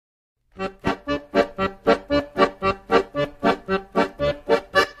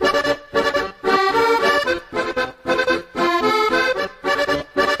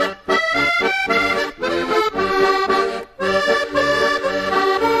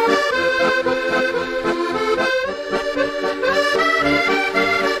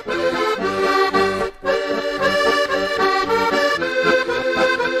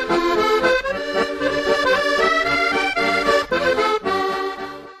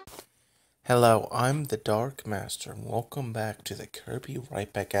Hello, I'm the Dark Master, and welcome back to the Kirby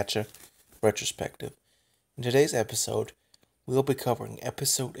Right Back at Ya Retrospective. In today's episode, we'll be covering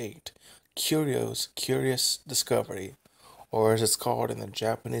Episode 8, Curio's Curious Discovery, or as it's called in the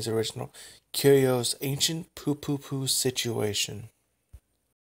Japanese original, Curio's Ancient Poo-Poo-Poo Situation.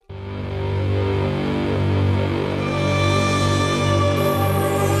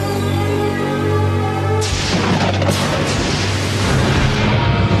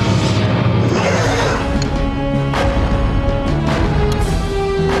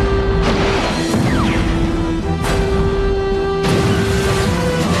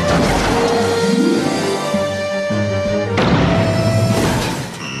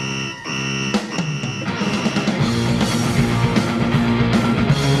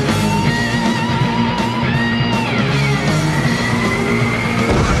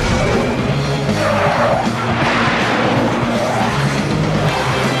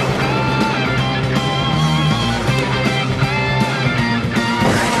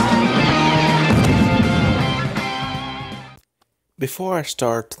 Before I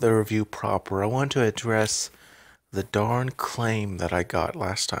start the review proper, I want to address the darn claim that I got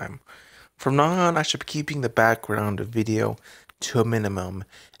last time. From now on, I should be keeping the background of video to a minimum,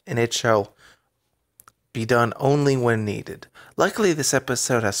 and it shall be done only when needed. Luckily, this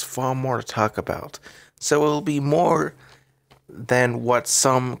episode has far more to talk about, so it will be more than what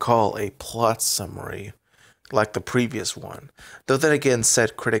some call a plot summary, like the previous one. Though then again,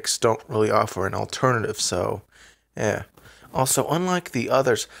 said critics don't really offer an alternative, so yeah. Also, unlike the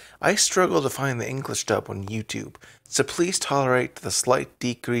others, I struggle to find the English dub on YouTube, so please tolerate the slight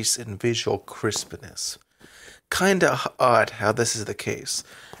decrease in visual crispness. Kinda odd how this is the case.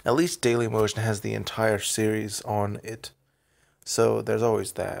 At least Dailymotion has the entire series on it, so there's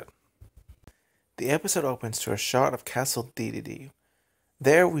always that. The episode opens to a shot of Castle Dedede.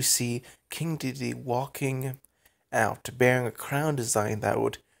 There we see King Dedede walking out, bearing a crown design that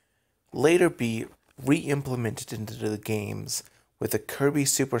would later be re-implemented into the games with the Kirby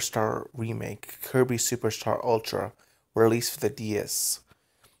Superstar remake, Kirby Superstar Ultra, released for the DS.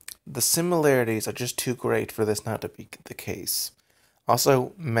 The similarities are just too great for this not to be the case.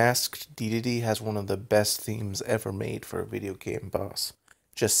 Also, Masked Dedede has one of the best themes ever made for a video game boss.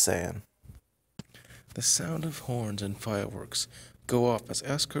 Just saying. The sound of horns and fireworks go off as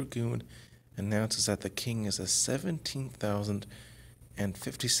Escargoon announces that the king is the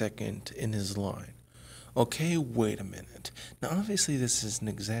 17,052nd in his line. Okay, wait a minute. Now obviously this is an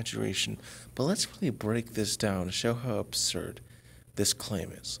exaggeration, but let's really break this down to show how absurd this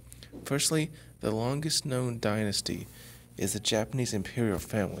claim is. Firstly, the longest known dynasty is the Japanese imperial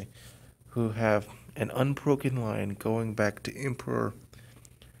family, who have an unbroken line going back to Emperor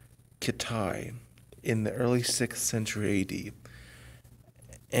Kitai in the early 6th century AD.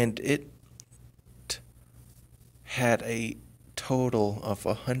 And it had a total of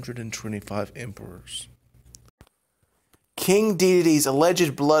 125 emperors. King Dedede's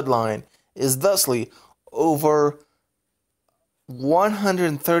alleged bloodline is thusly over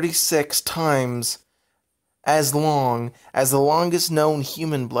 136 times as long as the longest known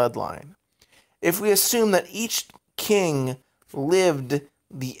human bloodline. If we assume that each king lived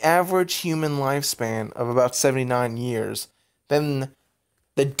the average human lifespan of about 79 years, then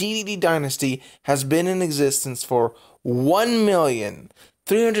the Dedede dynasty has been in existence for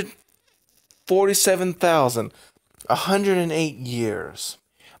 1,347,108 years,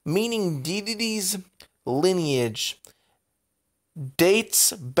 meaning Dedede's lineage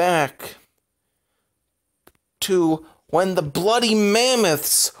dates back to when the bloody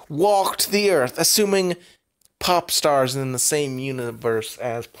mammoths walked the earth, assuming pop stars in the same universe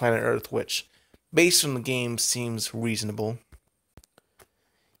as Planet Earth, which, based on the game, seems reasonable.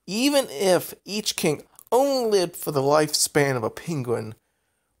 Even if each king only lived for the lifespan of a penguin,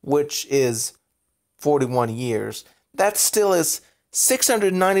 which is 41 years, that still is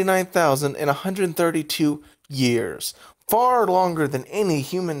 699,132 years, far longer than any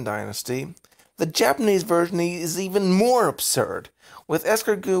human dynasty. The Japanese version is even more absurd, with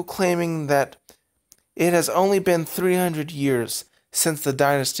Escargot claiming that it has only been 300 years since the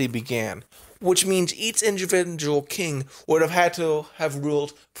dynasty began, which means each individual king would have had to have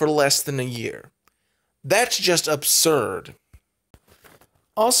ruled for less than a year. That's just absurd.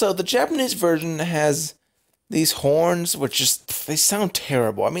 Also, the Japanese version has these horns, which just, they sound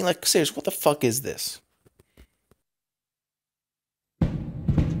terrible. I mean, like, seriously, what the fuck is this?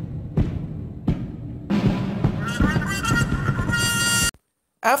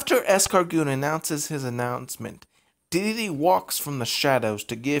 After Escargoon announces his announcement, Dedede walks from the shadows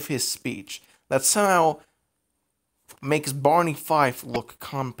to give his speech that somehow makes Barney Fife look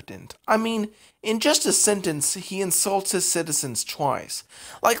competent. I mean, in just a sentence, he insults his citizens twice.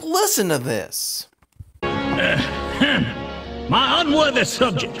 Like, listen to this. My unworthy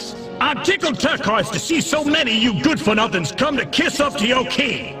subjects, I'm tickled turquoise to see so many of you good-for-nothings come to kiss up to your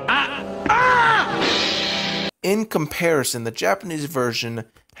king. In comparison, the Japanese version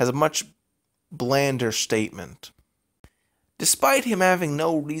has a much blander statement. Despite him having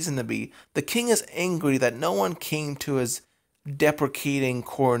no reason to be, the king is angry that no one came to his deprecating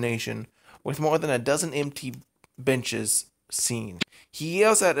coronation with more than a dozen empty benches seen. He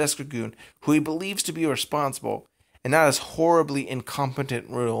yells at Escargoon, who he believes to be responsible, and not his horribly incompetent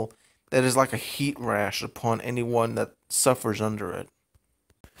rule that is like a heat rash upon anyone that suffers under it.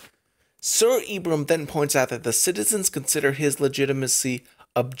 Sir Ibram then points out that the citizens consider his legitimacy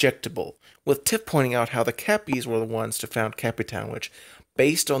objectable, with Tiff pointing out how the Cappies were the ones to found Cappytown, which,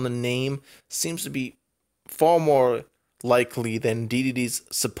 based on the name, seems to be far more likely than DDD's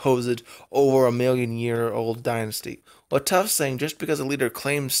supposed over 1,000,000-year-old dynasty. What Tuff's saying, just because a leader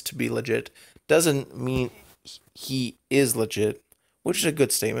claims to be legit doesn't mean he is legit, which is a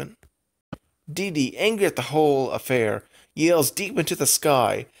good statement. DD, angry at the whole affair, yells deep into the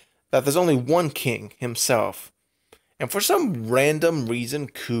sky that there's only one king, himself. And for some random reason,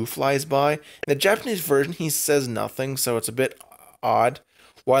 Ku flies by. In the Japanese version, he says nothing, so it's a bit odd.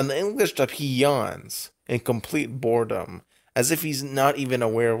 While in the English dub, he yawns in complete boredom, as if he's not even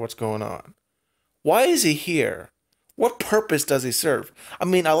aware of what's going on. Why is he here? What purpose does he serve? I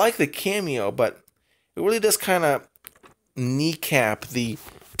mean, I like the cameo, but it really does kind of kneecap the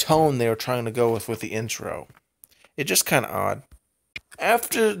tone they were trying to go with the intro. It's just kind of odd.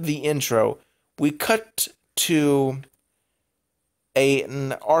 After the intro, we cut to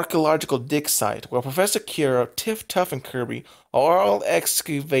an archaeological dig site where Professor Curio, Tiff, Tuff, and Kirby are all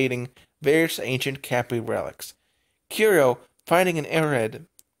excavating various ancient Cappy relics. Curio, finding an arrowhead,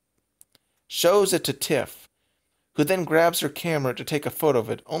 shows it to Tiff, who then grabs her camera to take a photo of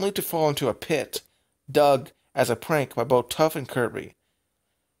it, only to fall into a pit dug as a prank by both Tuff and Kirby.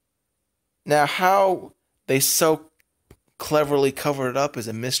 Now, how they so cleverly covered it up is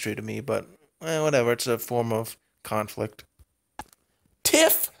a mystery to me, but whatever, it's a form of conflict.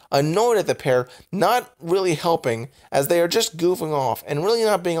 Tiff, annoyed at the pair, not really helping, as they are just goofing off and really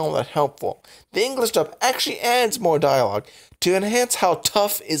not being all that helpful. The English dub actually adds more dialogue to enhance how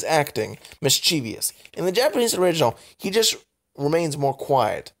Tuff is acting mischievous. In the Japanese original, he just remains more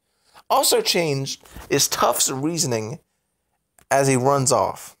quiet. Also changed is Tuff's reasoning as he runs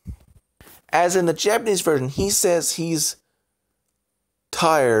off. As in the Japanese version, he says he's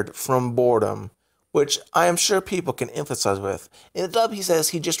tired from boredom, which I am sure people can emphasize with. In the dub, he says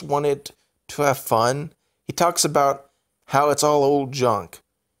he just wanted to have fun. He talks about how it's all old junk.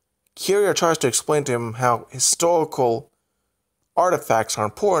 Curio tries to explain to him how historical artifacts are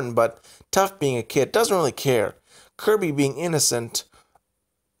important, but Tuff, being a kid, doesn't really care. Kirby, being innocent,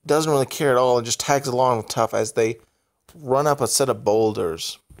 doesn't really care at all and just tags along with Tuff as they run up a set of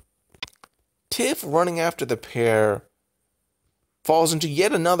boulders. Tiff, running after the pair, falls into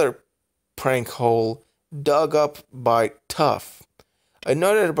yet another prank hole dug up by Tuff.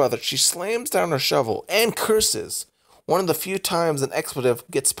 Annoyed at her brother, she slams down her shovel and curses, one of the few times an expletive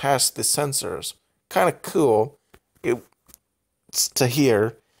gets past the censors. Kind of cool to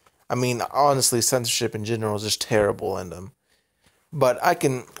hear. I mean, honestly, censorship in general is just terrible in them. But I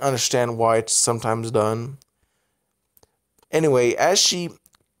can understand why it's sometimes done. Anyway, as she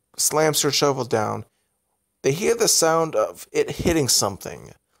slams her shovel down, they hear the sound of it hitting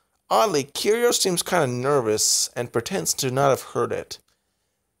something. Oddly, Curio seems kind of nervous and pretends to not have heard it,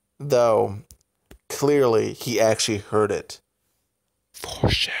 though clearly he actually heard it.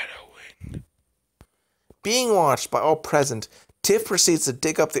 Foreshadowing. Being watched by all present, Tiff proceeds to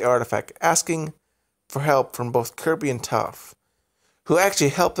dig up the artifact, asking for help from both Kirby and Tuff, who actually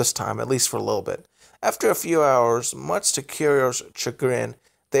help this time, at least for a little bit. After a few hours, much to Curio's chagrin,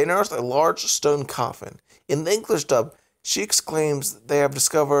 they unearth a large stone coffin. In the English dub, she exclaims they have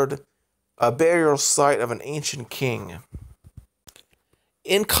discovered a burial site of an ancient king.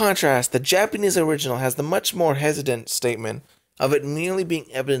 In contrast, the Japanese original has the much more hesitant statement of it merely being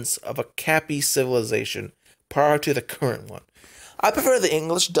evidence of a Cappy civilization prior to the current one. I prefer the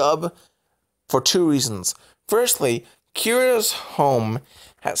English dub for two reasons. Firstly, Curio's home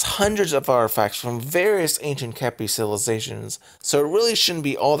has hundreds of artifacts from various ancient Cappy civilizations, so it really shouldn't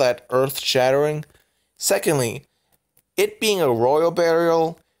be all that earth-shattering. Secondly, it being a royal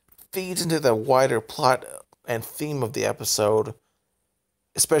burial feeds into the wider plot and theme of the episode,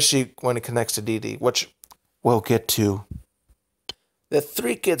 especially when it connects to DD, which we'll get to. The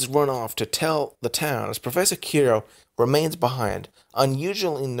three kids run off to tell the town as Professor Curio remains behind,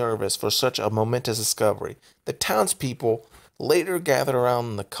 unusually nervous for such a momentous discovery. The townspeople later gather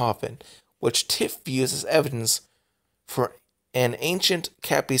around the coffin, which Tiff views as evidence for an ancient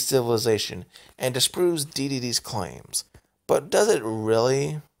Cappy civilization and disproves DDD's claims. But does it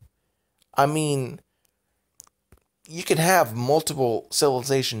really? I mean, you can have multiple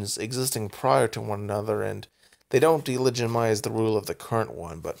civilizations existing prior to one another, and they don't delegitimize the rule of the current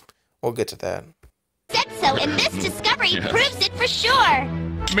one, but we'll get to that. Said so, and this discovery proves it for sure.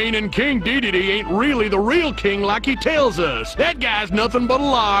 Meaning King Dedede ain't really the real king like he tells us. That guy's nothing but a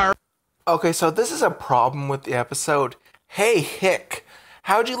liar. Okay, so this is a problem with the episode. Hey, Hick,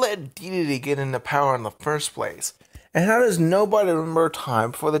 how'd you let Dedede get into power in the first place? And how does nobody remember a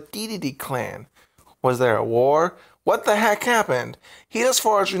time before the Dedede clan? Was there a war? What the heck happened? He's, as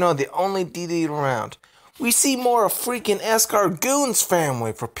far as we know, the only Dedede around. We see more of freaking Escargoon's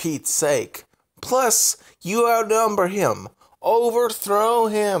family, for Pete's sake. Plus, you outnumber him. Overthrow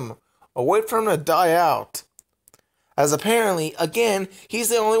him. Or wait for him to die out. As apparently, again, he's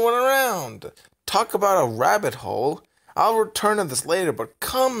the only one around. Talk about a rabbit hole. I'll return to this later, but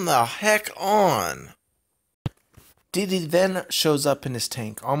come the heck on. Dedede then shows up in his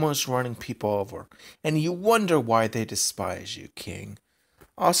tank, almost running people over. And you wonder why they despise you, King.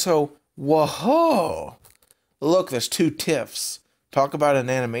 Also, whoa! Look, there's two Tiffs. Talk about an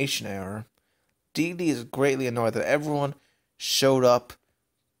animation error. Dedede is greatly annoyed that everyone showed up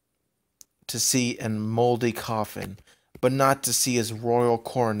to see a moldy coffin, but not to see his royal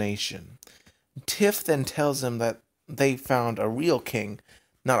coronation. Tiff then tells him that they found a real king,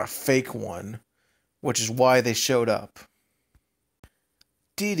 not a fake one, which is why they showed up.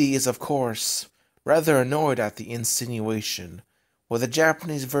 Dedede is, of course, rather annoyed at the insinuation, with the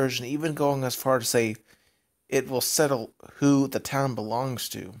Japanese version even going as far to say it will settle who the town belongs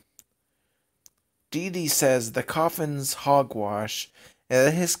to. Dedede says the coffin's hogwash and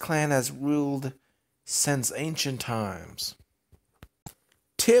that his clan has ruled since ancient times.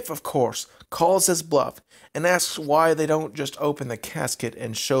 Tiff, of course, calls his bluff and asks why they don't just open the casket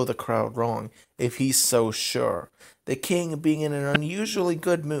and show the crowd wrong if he's so sure. The king, being in an unusually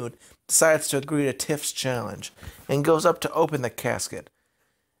good mood, decides to agree to Tiff's challenge and goes up to open the casket.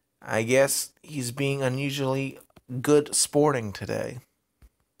 I guess he's being unusually good sporting today.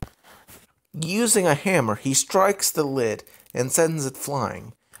 Using a hammer, he strikes the lid and sends it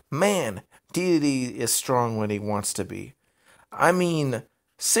flying. Man, Dedede is strong when he wants to be. I mean,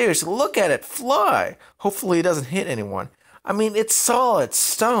 seriously, look at it fly. Hopefully it doesn't hit anyone. I mean, it's solid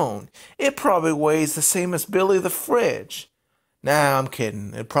stone. It probably weighs the same as Billy the Fridge. Nah, I'm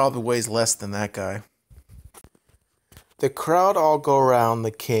kidding. It probably weighs less than that guy. The crowd all go around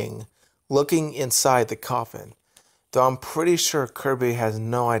the king, looking inside the coffin, though I'm pretty sure Kirby has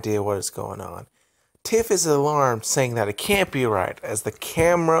no idea what is going on. Tiff is alarmed, saying that it can't be right, as the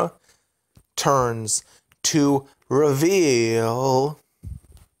camera turns to reveal...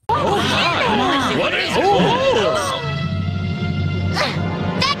 Oh my! What is it?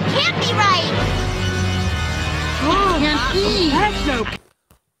 That can't be right!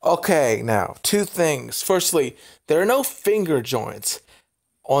 Okay, now, two things. Firstly, there are no finger joints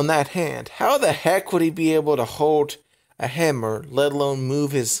on that hand. How the heck would he be able to hold a hammer, let alone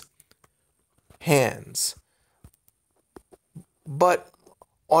move his hands? But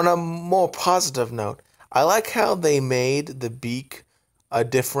on a more positive note, I like how they made the beak a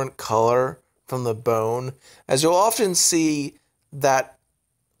different color from the bone, as you'll often see that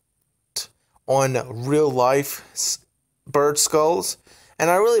on real life bird skulls, and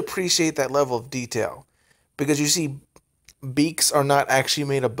I really appreciate that level of detail, because you see beaks are not actually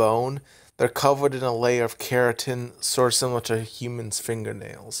made of bone. They're covered in a layer of keratin, sort of similar to humans'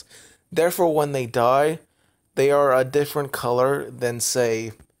 fingernails. Therefore, when they die, they are a different color than,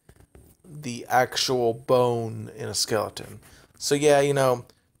 say, the actual bone in a skeleton. So yeah, you know,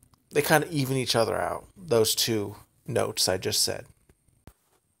 they kind of even each other out, those two notes I just said.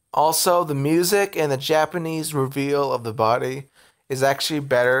 Also, the music and the Japanese reveal of the body is actually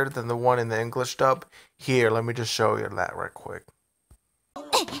better than the one in the English dub. Here, let me just show you that right quick.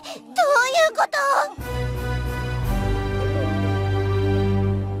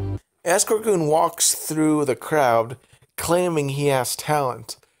 Escargoon walks through the crowd, claiming he has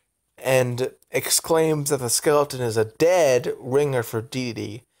talent, and exclaims that the skeleton is a dead ringer for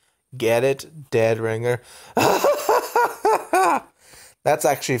Dedede. Get it? Dead ringer. That's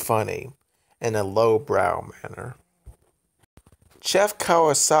actually funny, in a lowbrow manner. Chef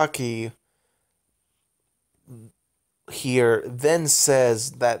Kawasaki here then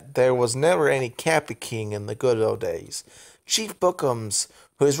says that there was never any Cappy King in the good old days. Chief Bookums,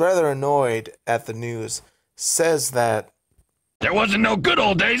 who is rather annoyed at the news, says that... There wasn't no good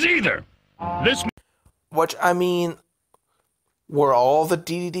old days either. This... Which, I mean, were all the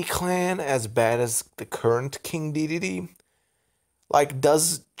DDD clan as bad as the current King DDD? Like,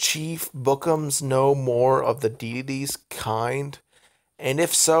 does Chief Bookums know more of the DDD's kind? And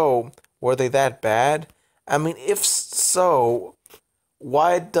if so, were they that bad? I mean, if so,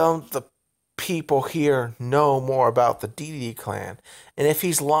 why don't the people here know more about the DDD clan? And if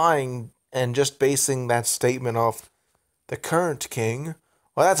he's lying and just basing that statement off the current king,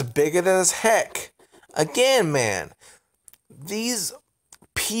 well, that's bigoted as heck. Again, man, these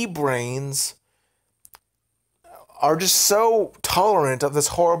pea-brains are just so tolerant of this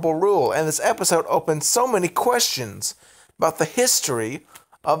horrible rule, and this episode opens so many questions about the history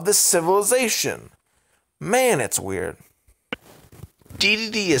of this civilization. Man, it's weird.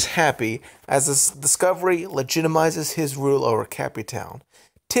 DDD is happy as this discovery legitimizes his rule over Cappytown.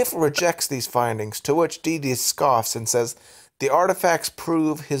 Tiff rejects these findings, to which DDD scoffs and says the artifacts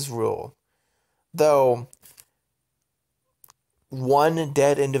prove his rule. Though one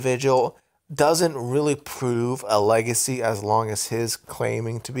dead individual doesn't really prove a legacy as long as his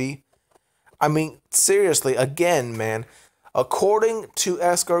claiming to be. I mean, seriously, again, man, according to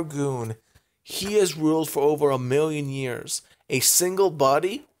Escargoon, he has ruled for over 1 million years. A single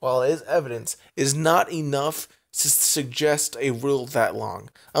body, while it is evidence, is not enough to suggest a rule that long.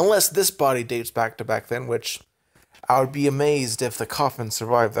 Unless this body dates back to back then, which I would be amazed if the coffin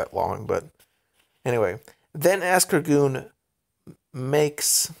survived that long, but anyway. Then Escargoon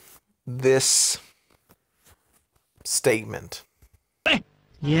makes this statement.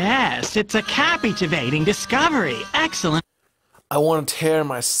 Yes, it's a captivating discovery. Excellent. I want to tear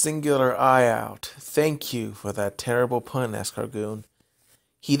my singular eye out. Thank you for that terrible pun, Escargoon.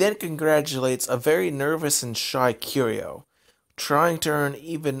 He then congratulates a very nervous and shy Curio. Trying to earn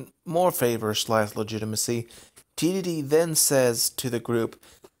even more favor/legitimacy, DDD then says to the group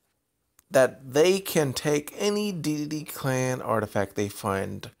that they can take any DDD clan artifact they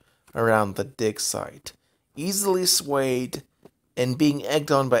find around the dig site. Easily swayed and being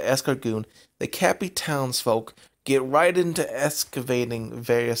egged on by Escargoon, the Cappy townsfolk get right into excavating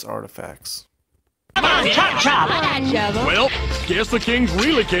various artifacts. Come on, chop, chop. Well, guess the king's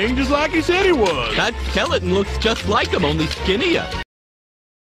really king, just like he said he was. That skeleton looks just like him, only skinnier.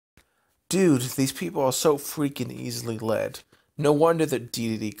 Dude, these people are so freaking easily led. No wonder the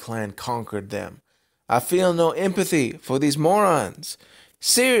DDD clan conquered them. I feel no empathy for these morons.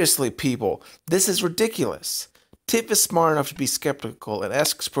 Seriously, people, this is ridiculous. Tip is smart enough to be skeptical and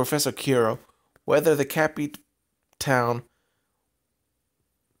asks Professor Curio whether the Cappy town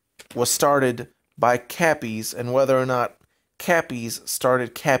was started by Cappies and whether or not Cappies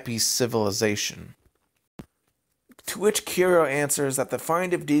started Cappy's civilization. To which Curio answers that the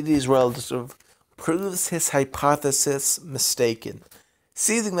find of DDD's relative proves his hypothesis mistaken.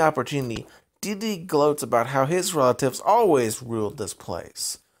 Seizing the opportunity, DDD gloats about how his relatives always ruled this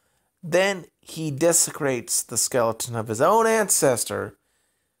place. Then he desecrates the skeleton of his own ancestor.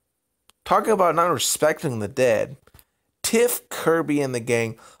 Talking about not respecting the dead, Tiff, Kirby, and the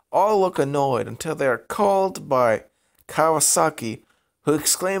gang all look annoyed until they are called by Kawasaki, who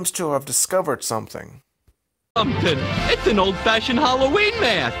exclaims to have discovered something. It's an old-fashioned Halloween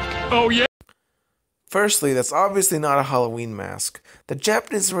mask. Oh, yeah? Firstly, that's obviously not a Halloween mask. The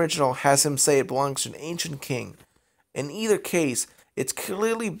Japanese original has him say it belongs to an ancient king. In either case, it's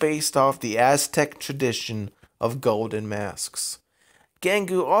clearly based off the Aztec tradition of golden masks.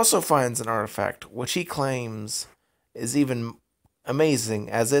 Gangu also finds an artifact, which he claims is even amazing,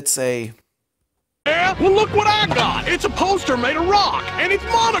 as it's a... Yeah? Well, look what I got! It's a poster made of rock, and it's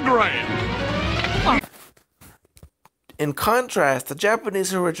monogrammed! In contrast, the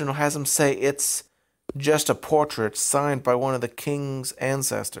Japanese original has him say it's just a portrait signed by one of the king's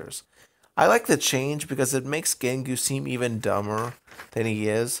ancestors. I like the change because it makes Gangu seem even dumber than he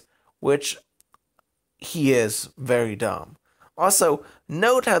is, which he is very dumb. Also,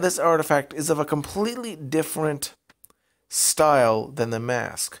 note how this artifact is of a completely different style than the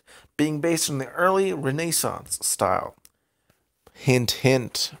mask, being based on the early Renaissance style. Hint,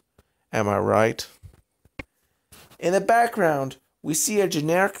 hint. Am I right? In the background, we see a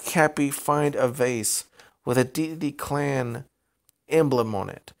generic Cappy find a vase with a DDD clan emblem on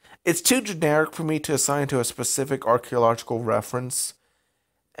it. It's too generic for me to assign to a specific archaeological reference.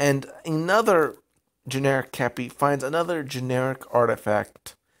 And another generic Cappy finds another generic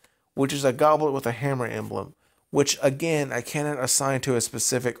artifact, which is a goblet with a hammer emblem, which again I cannot assign to a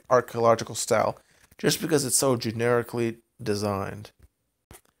specific archaeological style just because it's so generically designed.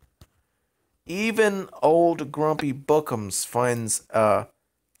 Even old grumpy Bookums finds a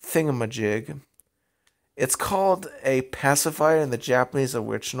thingamajig. It's called a pacifier in the Japanese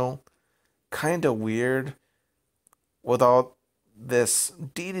original. Kinda weird. With all this,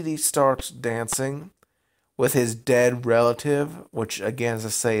 DDD starts dancing with his dead relative, which again, as I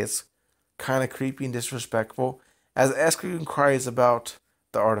say, is kind of creepy and disrespectful, as Eskew cries about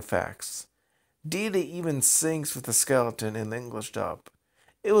the artifacts. DDD even sings with the skeleton in the English dub.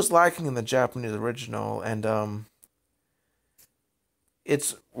 It was lacking in the Japanese original, and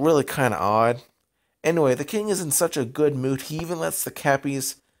it's really kind of odd. Anyway, the king is in such a good mood, he even lets the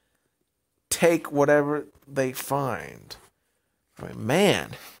Cappies take whatever they find. I mean, man,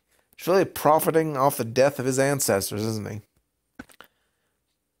 he's really profiting off the death of his ancestors, isn't he?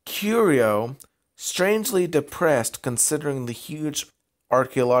 Curio, strangely depressed considering the huge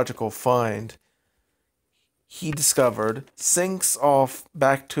archaeological find he discovered, sinks off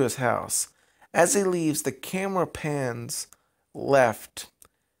back to his house. As he leaves, the camera pans left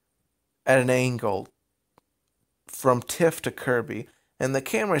at an angle from Tiff to Kirby, and the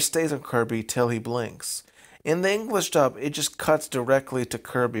camera stays on Kirby till he blinks. In the English dub, it just cuts directly to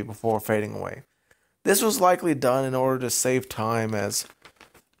Kirby before fading away. This was likely done in order to save time, as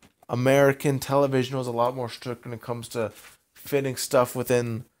American television was a lot more strict when it comes to fitting stuff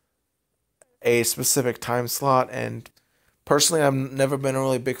within a specific time slot, and personally I've never been a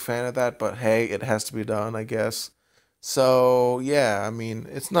really big fan of that, but hey, it has to be done, I guess. So yeah, I mean,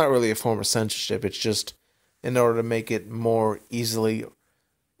 it's not really a form of censorship, it's just in order to make it more easily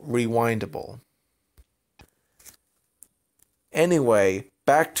rewindable. Anyway,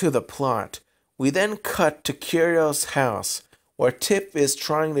 back to the plot. We then cut to Curio's house, where Tip is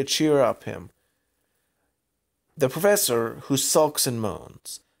trying to cheer up him, the professor, who sulks and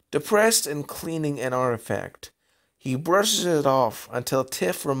moans. Depressed and cleaning an artifact, he brushes it off until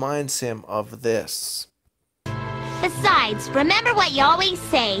Tiff reminds him of this. Besides, remember what you always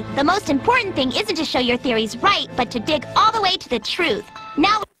say. The most important thing isn't to show your theories right, but to dig all the way to the truth.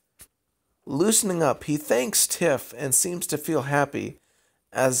 Now... Loosening up, he thanks Tiff and seems to feel happy,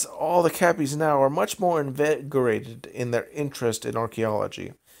 as all the Cappies now are much more invigorated in their interest in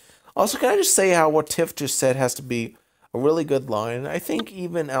archaeology. Also, can I just say how what Tiff just said has to be a really good line? I think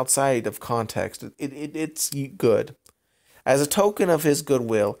even outside of context, it's good. As a token of his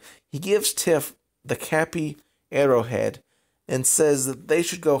goodwill, he gives Tiff the Cappy arrowhead and says that they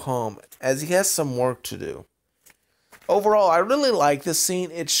should go home, as he has some work to do. Overall, I really like this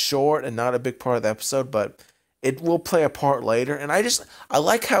scene. It's short and not a big part of the episode, but it will play a part later, and I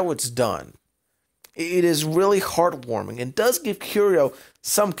like how it's done. It is really heartwarming and does give Curio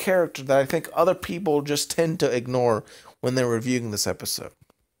some character that I think other people just tend to ignore when they're reviewing this episode.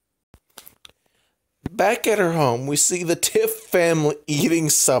 Back at her home, we see the Tiff family eating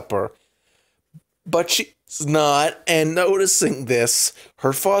supper, but she's not, and noticing this,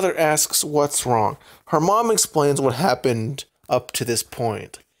 her father asks what's wrong. Her mom explains what happened up to this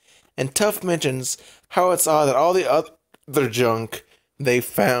point, and Tuff mentions how it's odd that all the other junk they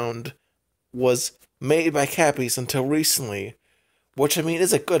found was made by Cappies until recently, which I mean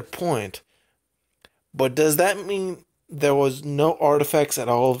is a good point. But does that mean there was no artifacts at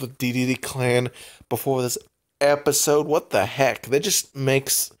all of the DDD clan before this episode? What the heck? That just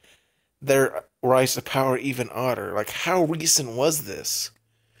makes their rise to power even odder. Like, how recent was this?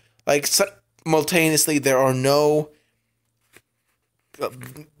 Like, simultaneously, there are no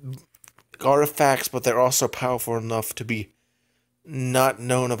artifacts, but they're also powerful enough to be not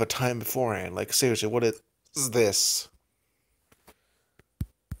known of a time beforehand. Like, seriously, what is this?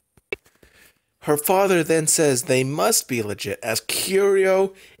 Her father then says they must be legit, as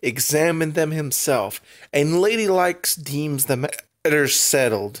Curio examined them himself, and Ladylike deems the matter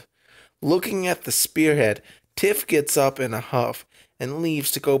settled. Looking at the spearhead, Tiff gets up in a huff and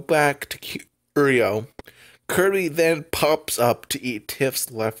leaves to go back to Curio. Kirby then pops up to eat Tiff's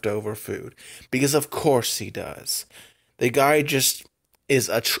leftover food, because of course he does. The guy just is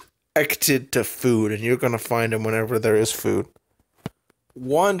attracted to food, and you're going to find him whenever there is food.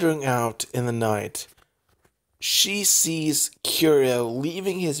 Wandering out in the night, she sees Curio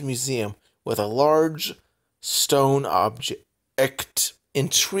leaving his museum with a large stone object.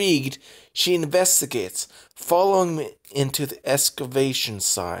 Intrigued, she investigates, following him into the excavation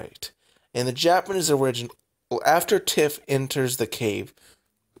site. In the Japanese original, after Tiff enters the cave,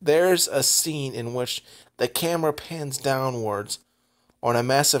 there's a scene in which the camera pans downwards on a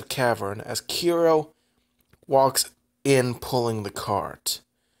massive cavern as Curio walks in pulling the cart.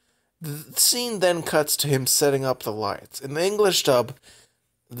 The scene then cuts to him setting up the lights. In the English dub,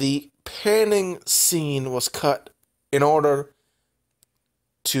 the panning scene was cut in order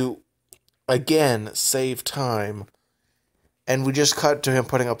to again save time, and we just cut to him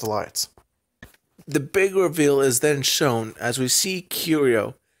putting up the lights. The big reveal is then shown as we see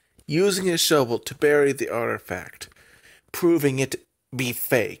Curio using his shovel to bury the artifact, proving it to be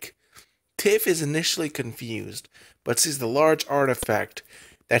fake. Tiff is initially confused, but sees the large artifact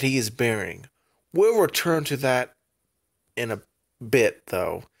that he is burying. We'll return to that in a bit,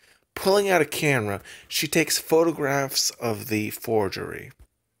 though. Pulling out a camera, she takes photographs of the forgery.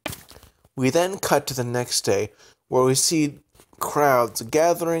 We then cut to the next day, where we see crowds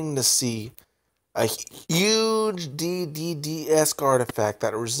gathering to see a huge DDD-esque artifact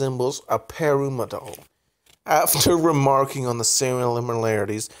that resembles a Peruma doll. After remarking on the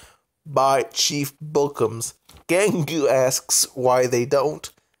similarities by Chief Bookums, Gangu asks why they don't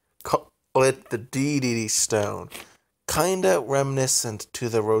call it the DDD Stone, kinda reminiscent to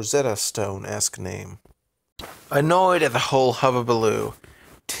the Rosetta Stone-esque name. Annoyed at the whole hubbubaloo,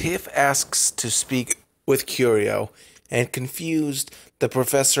 Tiff asks to speak with Curio, and confused, the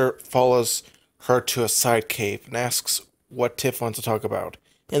professor follows her to a side cave and asks what Tiff wants to talk about.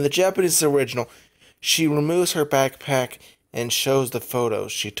 In the Japanese original, she removes her backpack and shows the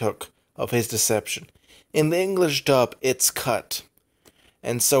photos she took of his deception. In the English dub, it's cut,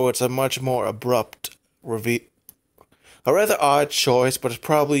 and so it's a much more abrupt reveal. A rather odd choice, but it's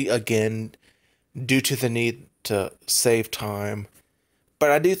probably, again, due to the need to save time. But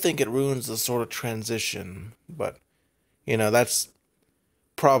I do think it ruins the sort of transition, but, you know, that's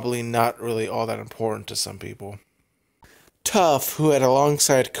probably not really all that important to some people. Tuff, who had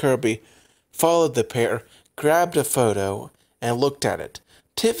alongside Kirby, followed the pair, grabbed a photo, and looked at it.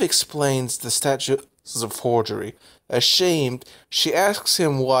 Tiff explains the statue is a forgery. Ashamed, she asks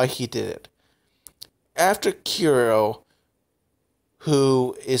him why he did it. After Curio,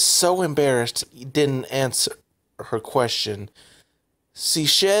 who is so embarrassed he didn't answer her question, she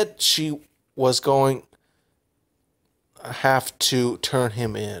said she was going have to turn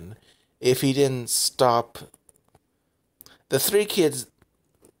him in if he didn't stop. The three kids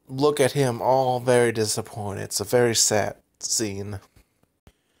look at him all very disappointed. It's a very sad scene.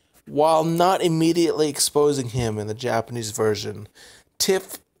 While not immediately exposing him in the Japanese version,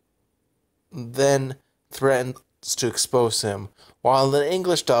 Tiff then threatens to expose him, while in the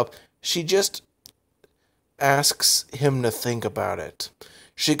English dub, she just asks him to think about it.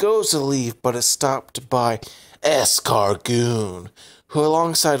 She goes to leave, but is stopped by Escargoon, who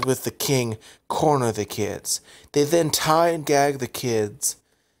alongside with the king corner the kids. They then tie and gag the kids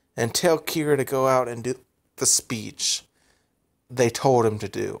and tell Kira to go out and do the speech they told him to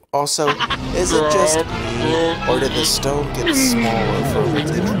do. Also, is it just me, or did the stone get smaller from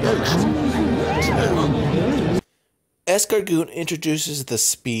its introduction? Escargoon introduces the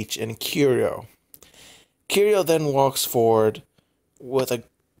speech and Curio. Curio then walks forward. With a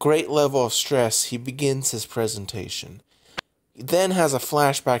great level of stress, he begins his presentation. He then has a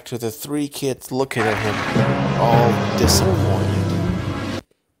flashback to the three kids looking at him, all disappointed.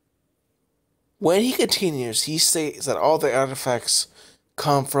 When he continues, he states that all the artifacts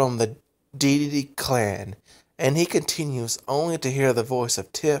come from the DDD clan, and he continues only to hear the voice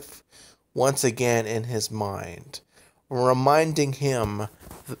of Tiff once again in his mind, reminding him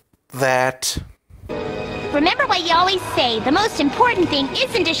that... Remember what you always say, the most important thing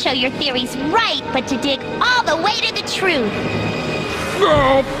isn't to show your theories right, but to dig all the way to the truth.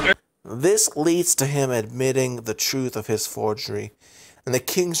 This leads to him admitting the truth of his forgery, and the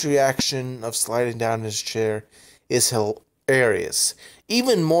king's reaction of sliding down his chair is hilarious.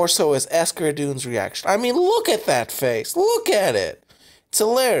 Even more so as Escargoon's reaction. I mean, look at that face. Look at it. It's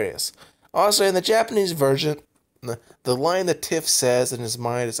hilarious. Also, in the Japanese version, the line that Tiff says in his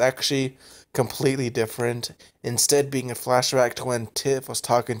mind is actually completely different, instead being a flashback to when Tiff was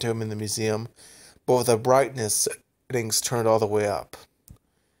talking to him in the museum, but with the brightness settings turned all the way up.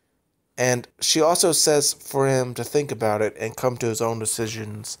 And she also says for him to think about it and come to his own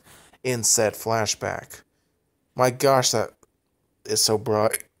decisions in said flashback. My gosh, that is so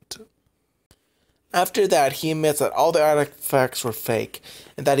bright. After that, he admits that all the artifacts were fake,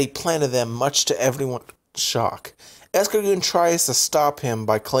 and that he planted them, much to everyone's shock. Escargoon tries to stop him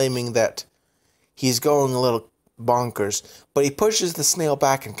by claiming that he's going a little bonkers, but he pushes the snail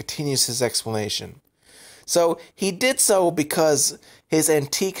back and continues his explanation. So, he did so because his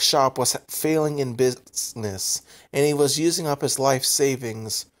antique shop was failing in business, and he was using up his life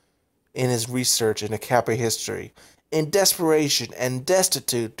savings in his research into Kappa history. In desperation and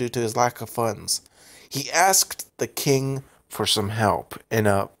destitute due to his lack of funds, he asked the king for some help in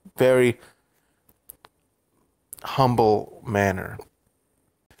a very humble manner.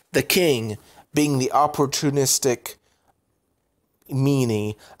 The king, being the opportunistic,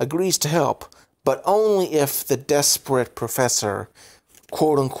 meanie agrees to help, but only if the desperate professor,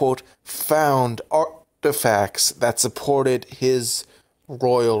 quote-unquote, found artifacts that supported his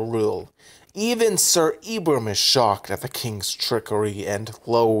royal rule. Even Sir Ibram is shocked at the king's trickery and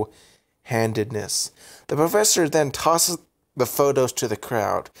low-handedness. The professor then tosses the photos to the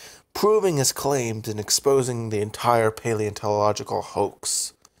crowd, proving his claims and exposing the entire paleontological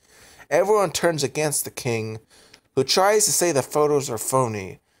hoax. Everyone turns against the king, who tries to say the photos are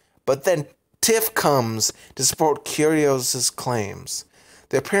phony, but then Tiff comes to support Curio's claims.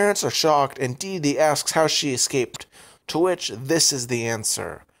 Their parents are shocked, and Dee asks how she escaped, to which this is the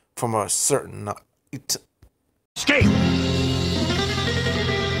answer from a certain night. Escape!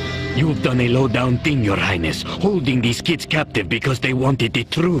 You've done a low-down thing, Your Highness, holding these kids captive because they wanted the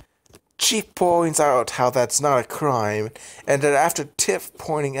truth. Chief points out how that's not a crime, and that after Tiff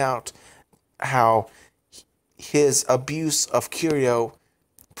pointing out how his abuse of Curio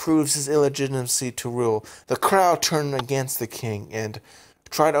proves his illegitimacy to rule, the crowd turn against the king and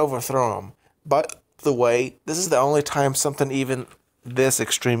try to overthrow him. By the way, this is the only time something even this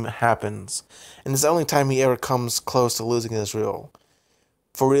extreme happens, and it's the only time he ever comes close to losing his rule.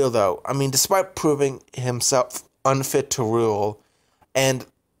 For real though, I mean, despite proving himself unfit to rule, and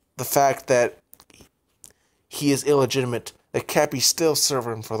the fact that he is illegitimate, the Cappy still serve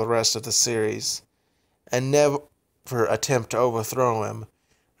him for the rest of the series, and never attempt to overthrow him.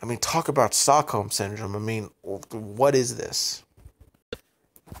 I mean, talk about Stockholm Syndrome. I mean, what is this?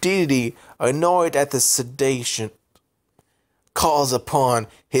 Dee, annoyed at the sedation, calls upon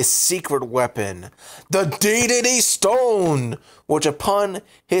his secret weapon, the Dee Stone, which upon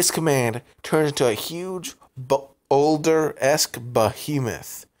his command turns into a huge boulder-esque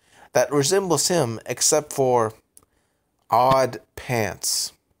behemoth that resembles him except for odd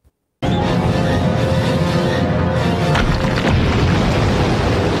pants.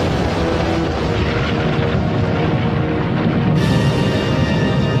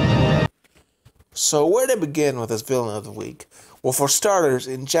 So where to begin with this villain of the week? Well, for starters,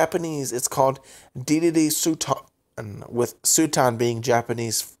 in Japanese it's called Dee Sutan, with Sutan being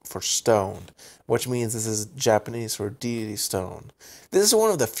Japanese for stone, which means this is Japanese for Dee Stone. This is one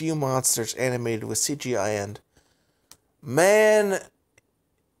of the few monsters animated with CGI, and man,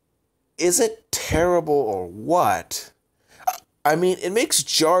 is it terrible or what? I mean, it makes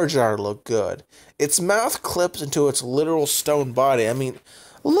Jar Jar look good. Its mouth clips into its literal stone body. I mean,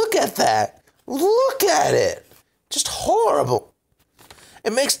 look at that. Look at it. Just horrible.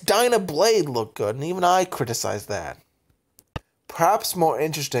 It makes Dinah Blade look good, and even I criticize that. Perhaps more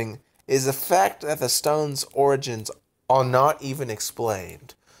interesting is the fact that the stone's origins are not even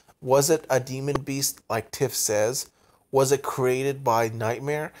explained. Was it a demon beast like Tiff says? Was it created by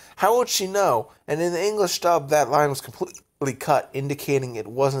Nightmare? How would she know? And in the English dub, that line was completely cut, indicating it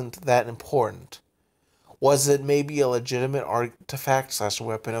wasn't that important. Was it maybe a legitimate artifact /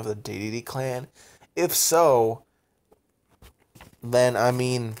 weapon of the Dee clan? If so, then, I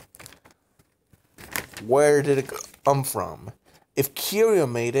mean, where did it come from? If Curio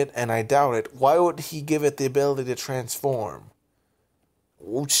made it, and I doubt it, why would he give it the ability to transform?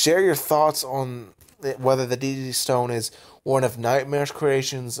 Share your thoughts on whether the Dee Stone is one of Nightmare's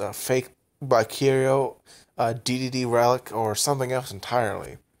creations, a fake by Curio, a Dee relic, or something else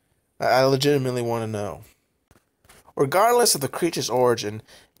entirely. I legitimately want to know. Regardless of the creature's origin,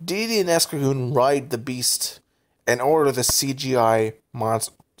 Dee and Escargoon ride the beast and order the CGI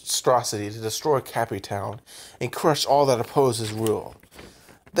monstrosity to destroy Cappy Town and crush all that opposes rule.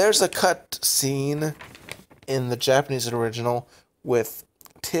 There's a cut scene in the Japanese original with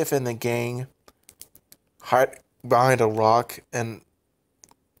Tiff and the gang hide behind a rock, and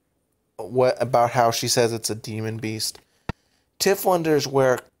about how she says it's a demon beast. Tiff wonders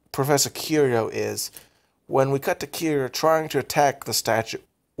where Professor Curio is, when we cut to Curio trying to attack the statue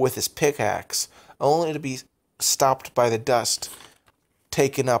with his pickaxe, only to be stopped by the dust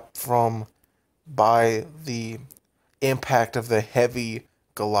taken up by the impact of the heavy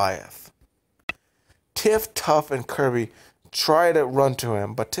Goliath. Tiff, Tuff, and Kirby try to run to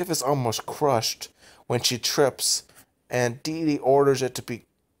him, but Tiff is almost crushed when she trips, and Dee orders it to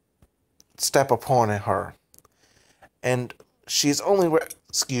step upon her. And she's only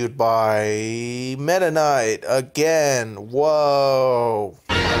rescued by Meta Knight again. Whoa.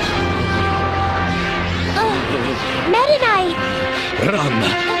 Meta Knight! Run!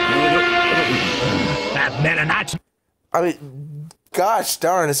 That Meta Knight! I mean, gosh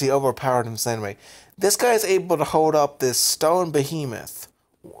darn is he overpowered himself anyway. This guy is able to hold up this stone behemoth.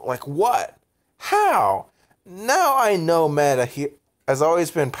 Like what? How? Now I know Meta has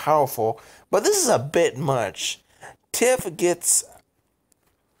always been powerful, but this is a bit much. Tiff gets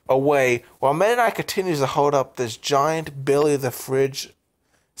away while Meta Knight continues to hold up this giant Billy the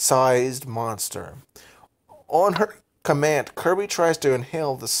Fridge-sized monster. On her command, Kirby tries to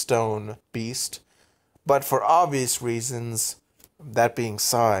inhale the stone beast, but for obvious reasons, that being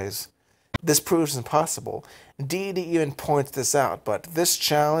size, this proves impossible. Deity even points this out, but this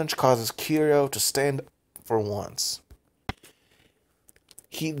challenge causes Curio to stand up for once.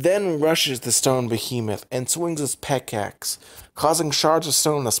 He then rushes the stone behemoth and swings his pickaxe, causing shards of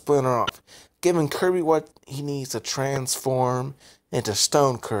stone to splinter off, giving Kirby what he needs to transform into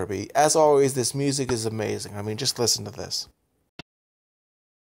Stone Kirby. As always, this music is amazing. I mean, just listen to this.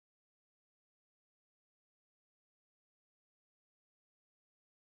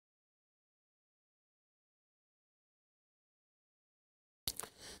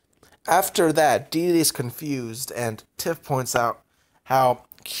 After that, Deity is confused, and Tiff points out how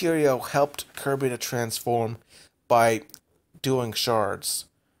Curio helped Kirby to transform by doing shards.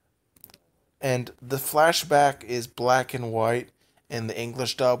 And the flashback is black and white in the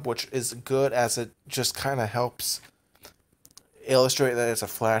English dub, which is good as it just kind of helps illustrate that it's a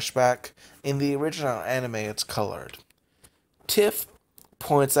flashback. In the original anime, it's colored. Tiff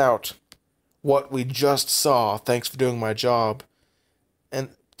points out what we just saw, thanks for doing my job, and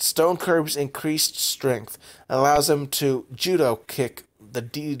Stone Kirby's increased strength allows him to judo kick the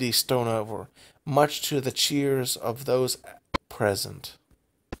Deity Stone over, much to the cheers of those present.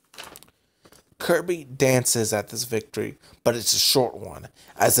 Kirby dances at this victory, but it's a short one,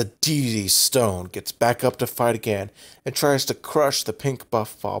 as the Deity Stone gets back up to fight again and tries to crush the pink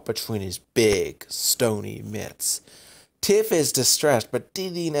buff ball between his big, stony mitts. Tiff is distressed, but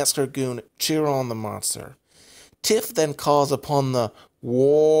Deity and Escargoon cheer on the monster. Tiff then calls upon the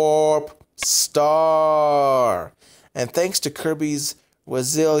Warp Star, and thanks to Kirby's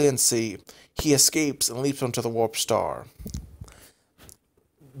resiliency, he escapes and leaps onto the Warp Star.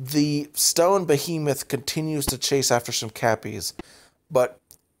 The stone behemoth continues to chase after some Cappies, but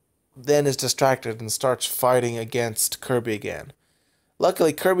then is distracted and starts fighting against Kirby again.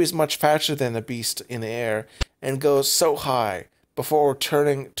 Luckily, Kirby is much faster than the beast in the air and goes so high before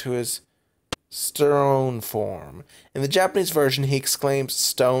returning to his stone form. In the Japanese version, he exclaims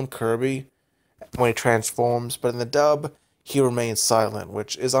Stone Kirby when he transforms, but in the dub, he remains silent,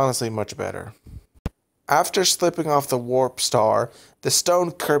 which is honestly much better. After slipping off the Warp Star, the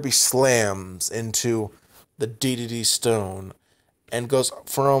Stone Kirby slams into the Deity Stone and goes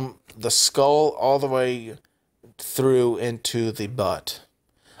from the skull all the way through into the butt.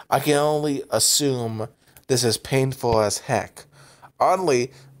 I can only assume this is painful as heck.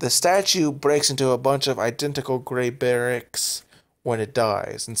 Oddly, the statue breaks into a bunch of identical gray bricks when it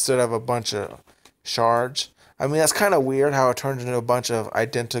dies, instead of a bunch of shards. I mean, that's kind of weird how it turns into a bunch of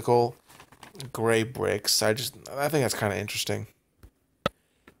identical gray bricks. I think that's kind of interesting.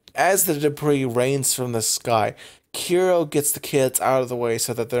 As the debris rains from the sky, Curio gets the kids out of the way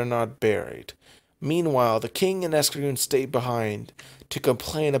so that they're not buried. Meanwhile, the king and Escargoon stay behind to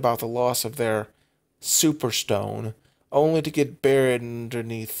complain about the loss of their Superstone, only to get buried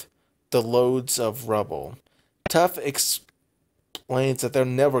underneath the loads of rubble. Tuff explains that they'll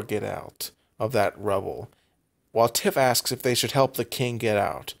never get out of that rubble, while Tiff asks if they should help the king get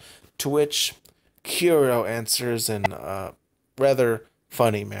out, to which Curio answers in a rather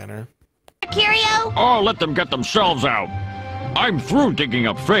funny manner. Curio? Oh, let them get themselves out. I'm through digging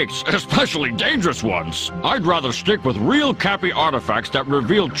up fakes, especially dangerous ones. I'd rather stick with real Cappy artifacts that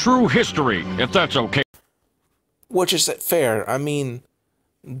reveal true history, if that's okay. Which is fair. I mean,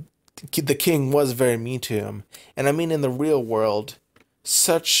 the king was very mean to him. And I mean, in the real world,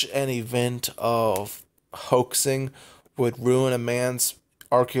 such an event of hoaxing would ruin a man's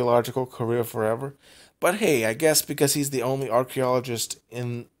archaeological career forever. But hey, I guess because he's the only archaeologist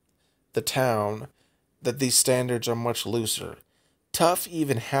in the town, that these standards are much looser. Tuff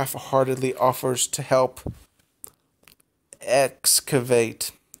even half-heartedly offers to help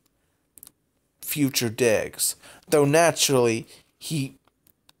excavate future digs, though naturally he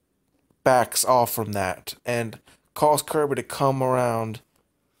backs off from that and calls Kirby to come around,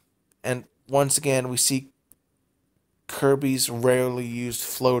 and once again we see Kirby's rarely used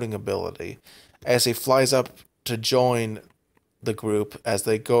floating ability as he flies up to join the group as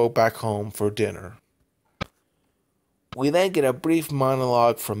they go back home for dinner. We then get a brief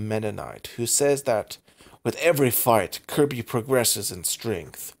monologue from Meta Knight, who says that with every fight, Kirby progresses in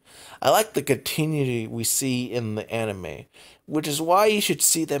strength. I like the continuity we see in the anime, which is why you should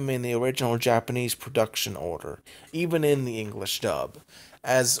see them in the original Japanese production order, even in the English dub,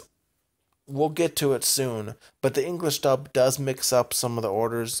 as we'll get to it soon, but the English dub does mix up some of the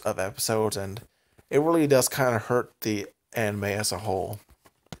orders of episodes, and it really does kind of hurt the anime as a whole.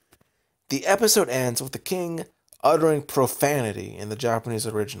 The episode ends with the king uttering profanity in the Japanese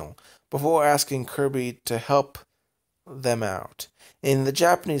original before asking Kirby to help them out. In the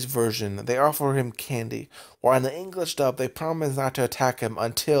Japanese version, they offer him candy, while in the English dub, they promise not to attack him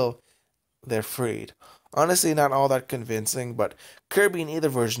until they're freed. Honestly, not all that convincing, but Kirby in either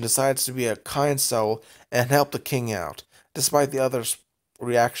version decides to be a kind soul and help the king out, despite the other's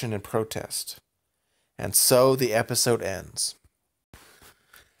reaction and protest. And so the episode ends.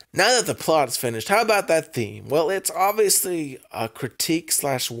 Now that the plot is finished, how about that theme? Well, it's obviously a critique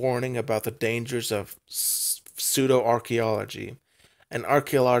 / warning about the dangers of pseudo-archaeology and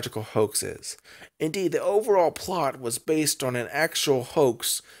archaeological hoaxes. Indeed, the overall plot was based on an actual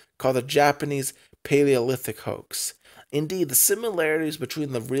hoax called the Japanese Paleolithic hoax. Indeed, the similarities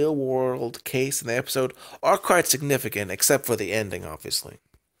between the real-world case and the episode are quite significant, except for the ending, obviously.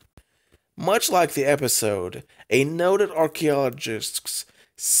 Much like the episode, a noted archaeologist,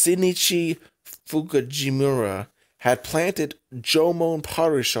 Shinichi Fukujimura, had planted Jomon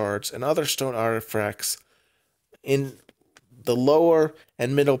pottery shards and other stone artifacts in the lower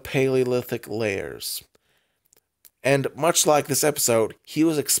and middle Paleolithic layers. And much like this episode, he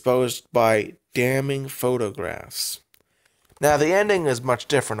was exposed by damning photographs. Now, the ending is much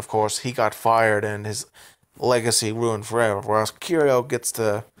different, of course. He got fired and his legacy ruined forever, whereas Curio gets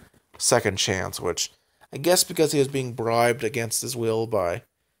the second chance, which I guess because he was being bribed against his will by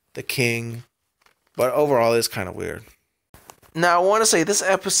the king. But overall, it's kind of weird. Now, I want to say this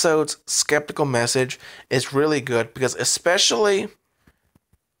episode's skeptical message is really good because especially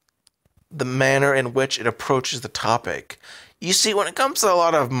the manner in which it approaches the topic. You see, when it comes to a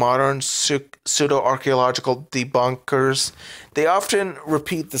lot of modern pseudo-archaeological debunkers, they often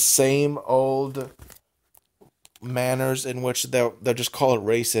repeat the same old manners in which they'll just call it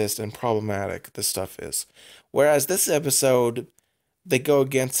racist and problematic, this stuff is. Whereas this episode, they go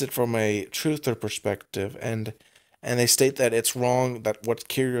against it from a truther perspective, and they state that it's wrong, that what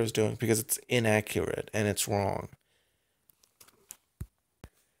Curio is doing, because it's inaccurate, and it's wrong.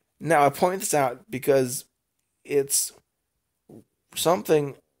 Now, I point this out because it's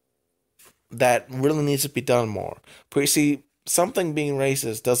something that really needs to be done more. But you see, something being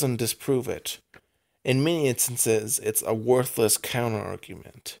racist doesn't disprove it. In many instances, it's a worthless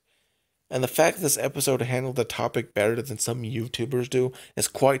counter-argument. And the fact that this episode handled the topic better than some YouTubers do is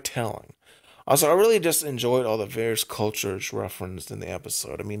quite telling. Also, I really just enjoyed all the various cultures referenced in the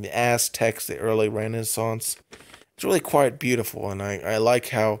episode. I mean, the Aztecs, the early Renaissance. It's really quite beautiful, and I like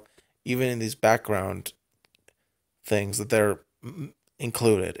how even in these background things that they're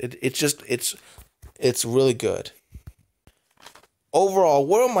included. It's really good. Overall,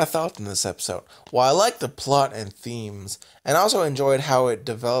 what are my thoughts on this episode? Well, I like the plot and themes, and I also enjoyed how it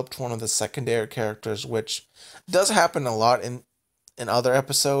developed one of the secondary characters, which does happen a lot in other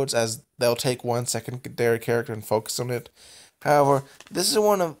episodes, as they'll take one secondary character and focus on it. However, this is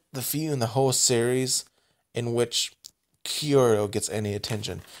one of the few in the whole series in which Curio gets any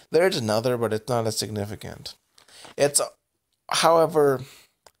attention. There's another, but it's not as significant. It's, however,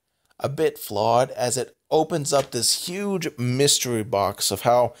 a bit flawed, as it opens up this huge mystery box of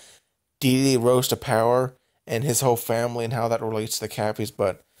how Dee rose to power and his whole family and how that relates to the Cappies.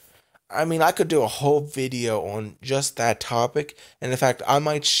 But I mean, I could do a whole video on just that topic, and in fact, I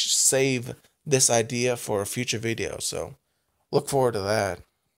might save this idea for a future video, so look forward to that.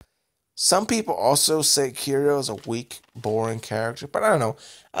 Some people also say Curio is a weak, boring character, but I don't know.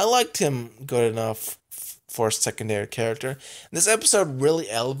 I liked him good enough for a secondary character. This episode really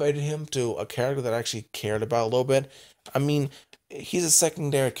elevated him to a character that I actually cared about a little bit. I mean, he's a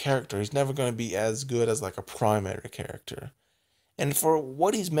secondary character. He's never going to be as good as like a primary character. And for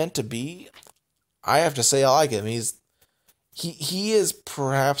what he's meant to be, I have to say I like him. He is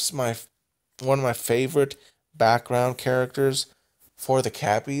perhaps one of my favorite background characters for the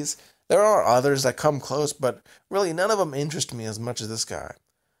Cappies. There are others that come close, but really none of them interest me as much as this guy.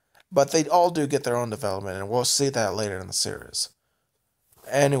 But they all do get their own development, and we'll see that later in the series.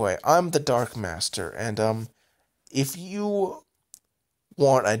 Anyway, I'm the Dark Master, and if you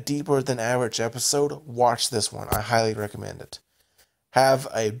want a deeper than average episode, watch this one. I highly recommend it. Have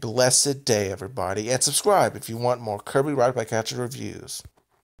a blessed day, everybody, and subscribe if you want more Kirby Ride by Catcher reviews.